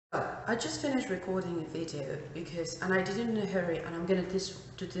I just finished recording a video and I did it in a hurry, and I'm gonna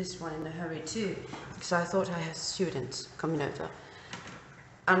do this one in a hurry too, because I thought I had students coming over.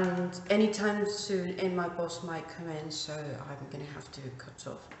 And anytime soon my boss might come in, so I'm gonna have to cut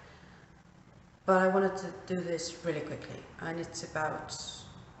off. But I wanted to do this really quickly, and it's about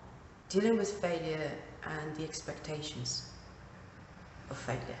dealing with failure and the expectations of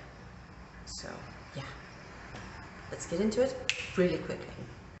failure. So yeah, let's get into it really quickly.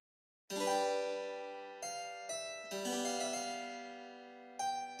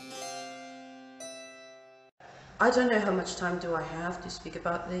 I don't know how much time do I have to speak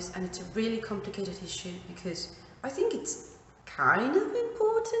about this, and it's a really complicated issue because I think it's kind of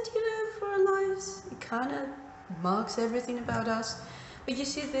important, for our lives. It kind of marks everything about us. But you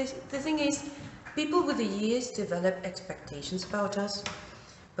see, the thing is, people with the years develop expectations about us,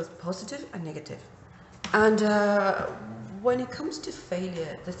 both positive and negative. And when it comes to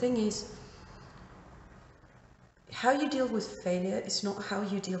failure, the thing is, how you deal with failure is not how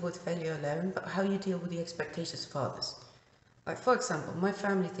you deal with failure alone, but how you deal with the expectations of others. Like, for example, my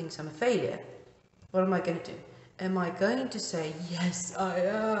family thinks I'm a failure. What am I going to do? Am I going to say, yes, I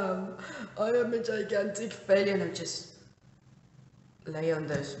am a gigantic failure, and I just lay on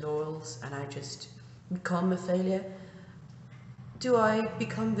those laurels and I just become a failure? Do I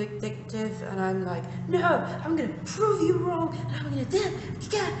become vindictive and I'm like, no, I'm going to prove you wrong, and I'm going to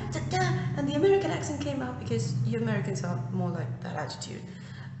and the American accent came out because you Americans are more like that attitude.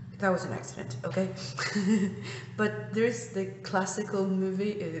 That was an accident, okay? But there's the classical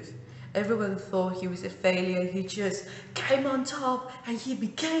movie of everyone thought he was a failure, he just came on top and he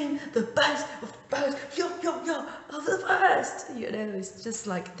became the best of the best, of the best. It's just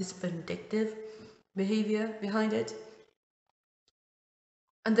like this vindictive behavior behind it.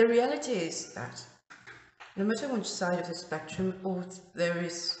 And the reality is that no matter which side of the spectrum, or there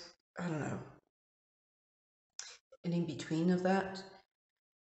is, I don't know, an in-between of that,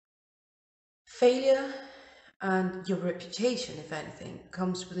 failure and your reputation, if anything,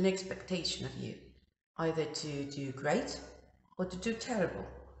 comes with an expectation of you, either to do great or to do terrible.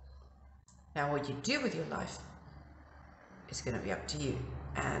 Now, what you do with your life is going to be up to you,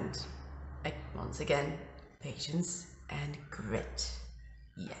 and once again, patience and grit.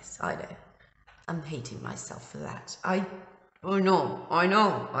 Yes, I know. I'm hating myself for that. I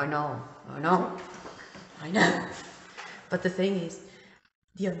know. But the thing is,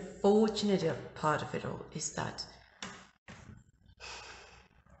 the unfortunate part of it all is that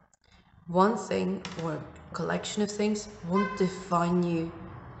one thing or a collection of things won't define you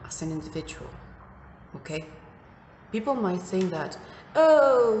as an individual, okay? People might think that,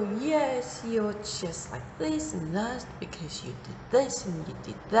 oh yes, you're just like this and that because you did this and you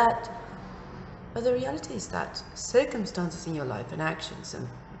did that. But the reality is that circumstances in your life and actions and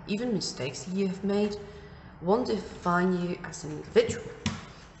even mistakes you have made won't define you as an individual.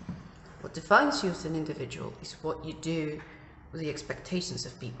 What defines you as an individual is what you do with the expectations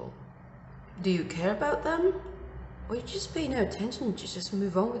of people. Do you care about them? Or you just pay no attention, you just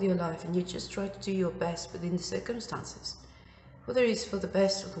move on with your life and you just try to do your best within the circumstances, whether it's for the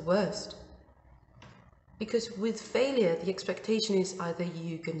best or the worst. Because with failure, the expectation is either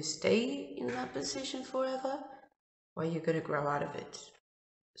you're going to stay in that position forever, or you're going to grow out of it,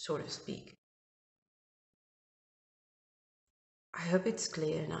 so to speak. I hope it's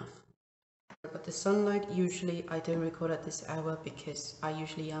clear enough. But the sunlight, usually I don't record at this hour because I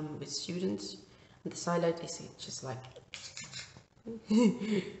usually am with students, and the sunlight is just like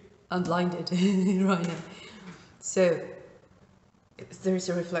I'm blinded right now. So there is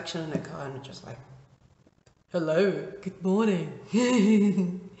a reflection on the car and I'm just like, hello, good morning.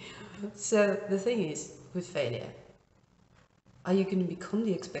 So the thing is, with failure, are you going to become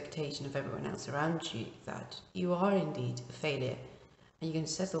the expectation of everyone else around you that you are indeed a failure? And you're going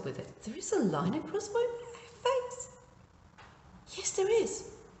to settle with it? There is a line across my face. Yes, there is.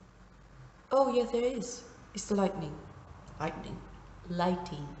 Oh, yeah, there is. It's the lightning.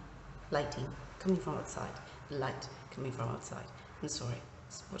 Lighting coming from outside. Light coming from outside. I'm sorry,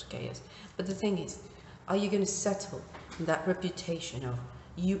 it's what chaos. But the thing is, are you going to settle in that reputation of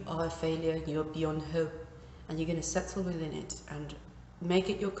you are a failure, you're beyond hope, and you're going to settle within it and make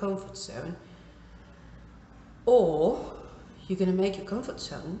it your comfort zone? Or you're going to make your comfort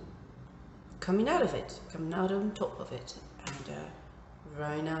zone coming out of it, coming out on top of it, and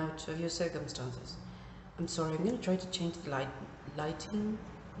running out of your circumstances. I'm sorry, I'm going to try to change the lighting,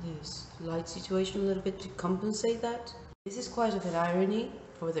 this light situation a little bit to compensate that. This is quite of an irony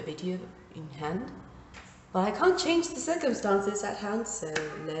for the video in hand, but I can't change the circumstances at hand, so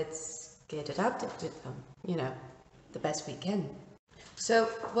let's get adapted with them, the best we can. So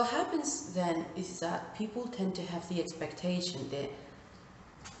what happens then is that people tend to have the expectation that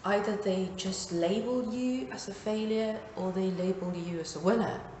either they just label you as a failure or they label you as a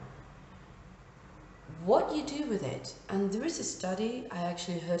winner. What you do with it, and there is a study I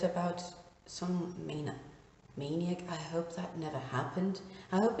actually heard about some maniac. I hope that never happened.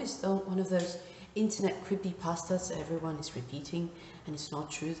 I hope it's not one of those internet creepypastas that everyone is repeating and it's not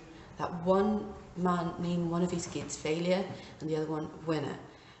truth. That one man named one of his kids failure and the other one winner,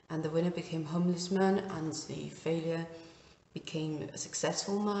 and the winner became homeless man and the failure became a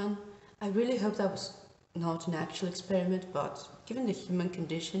successful man. I really hope that was not an actual experiment, but given the human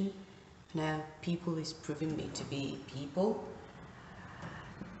condition, now people is proving me to be people.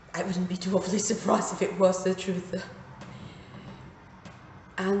 I wouldn't be too awfully surprised if it was the truth.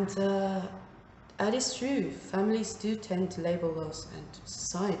 And that is true. Families do tend to label us and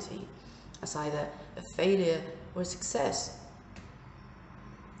society as either a failure or a success.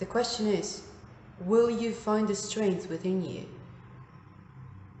 The question is, will you find the strength within you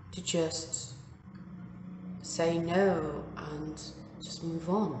to just say no and just move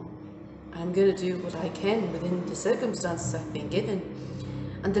on? I'm going to do what I can within the circumstances I've been given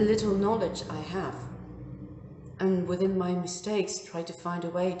and the little knowledge I have. And within my mistakes, try to find a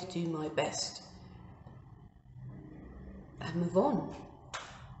way to do my best and move on.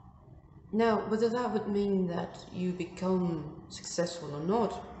 Now, whether that would mean that you become successful or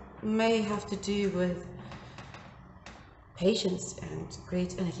not may have to do with patience and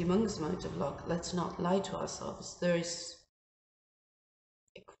great and a humongous amount of luck. Let's not lie to ourselves. There is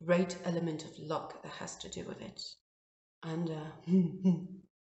a great element of luck that has to do with it. And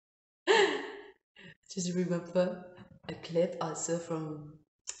just remember a clip also from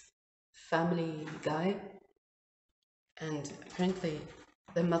Family Guy, and apparently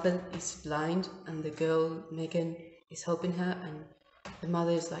the mother is blind and the girl Megan is helping her, and the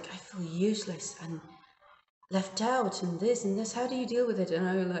mother is like, I feel useless and left out and this and this, how do you deal with it?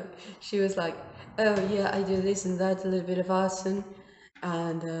 And she was like, oh yeah, I do this and that, a little bit of arson,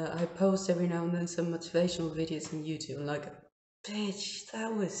 and I post every now and then some motivational videos on YouTube. I'm like, bitch,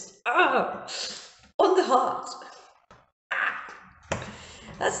 that was on the heart.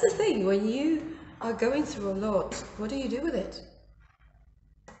 That's the thing, when you are going through a lot, what do you do with it?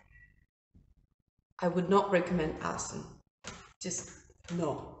 I would not recommend arson. Just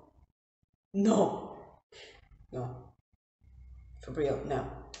no. No. For real, no.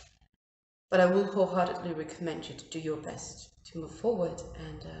 But I will wholeheartedly recommend you to do your best to move forward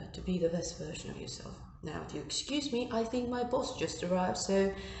and to be the best version of yourself. Now, if you excuse me, I think my boss just arrived,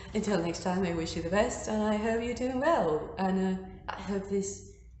 so until next time, I wish you the best and I hope you're doing well. And I hope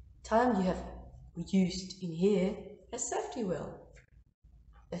this time you have used in here has served you well.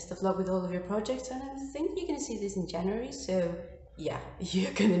 Best of luck with all of your projects, and I think you're going to see this in January, so yeah,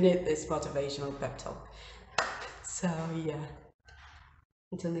 you're going to need this motivational pep talk. So yeah.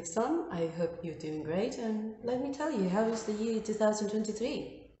 Until next time, I hope you're doing great, and let me tell you, how is the year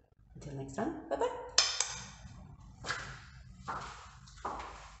 2023? Until next time, bye-bye.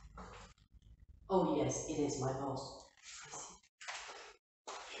 Oh yes, it is my boss.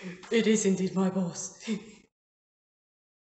 It is indeed my boss.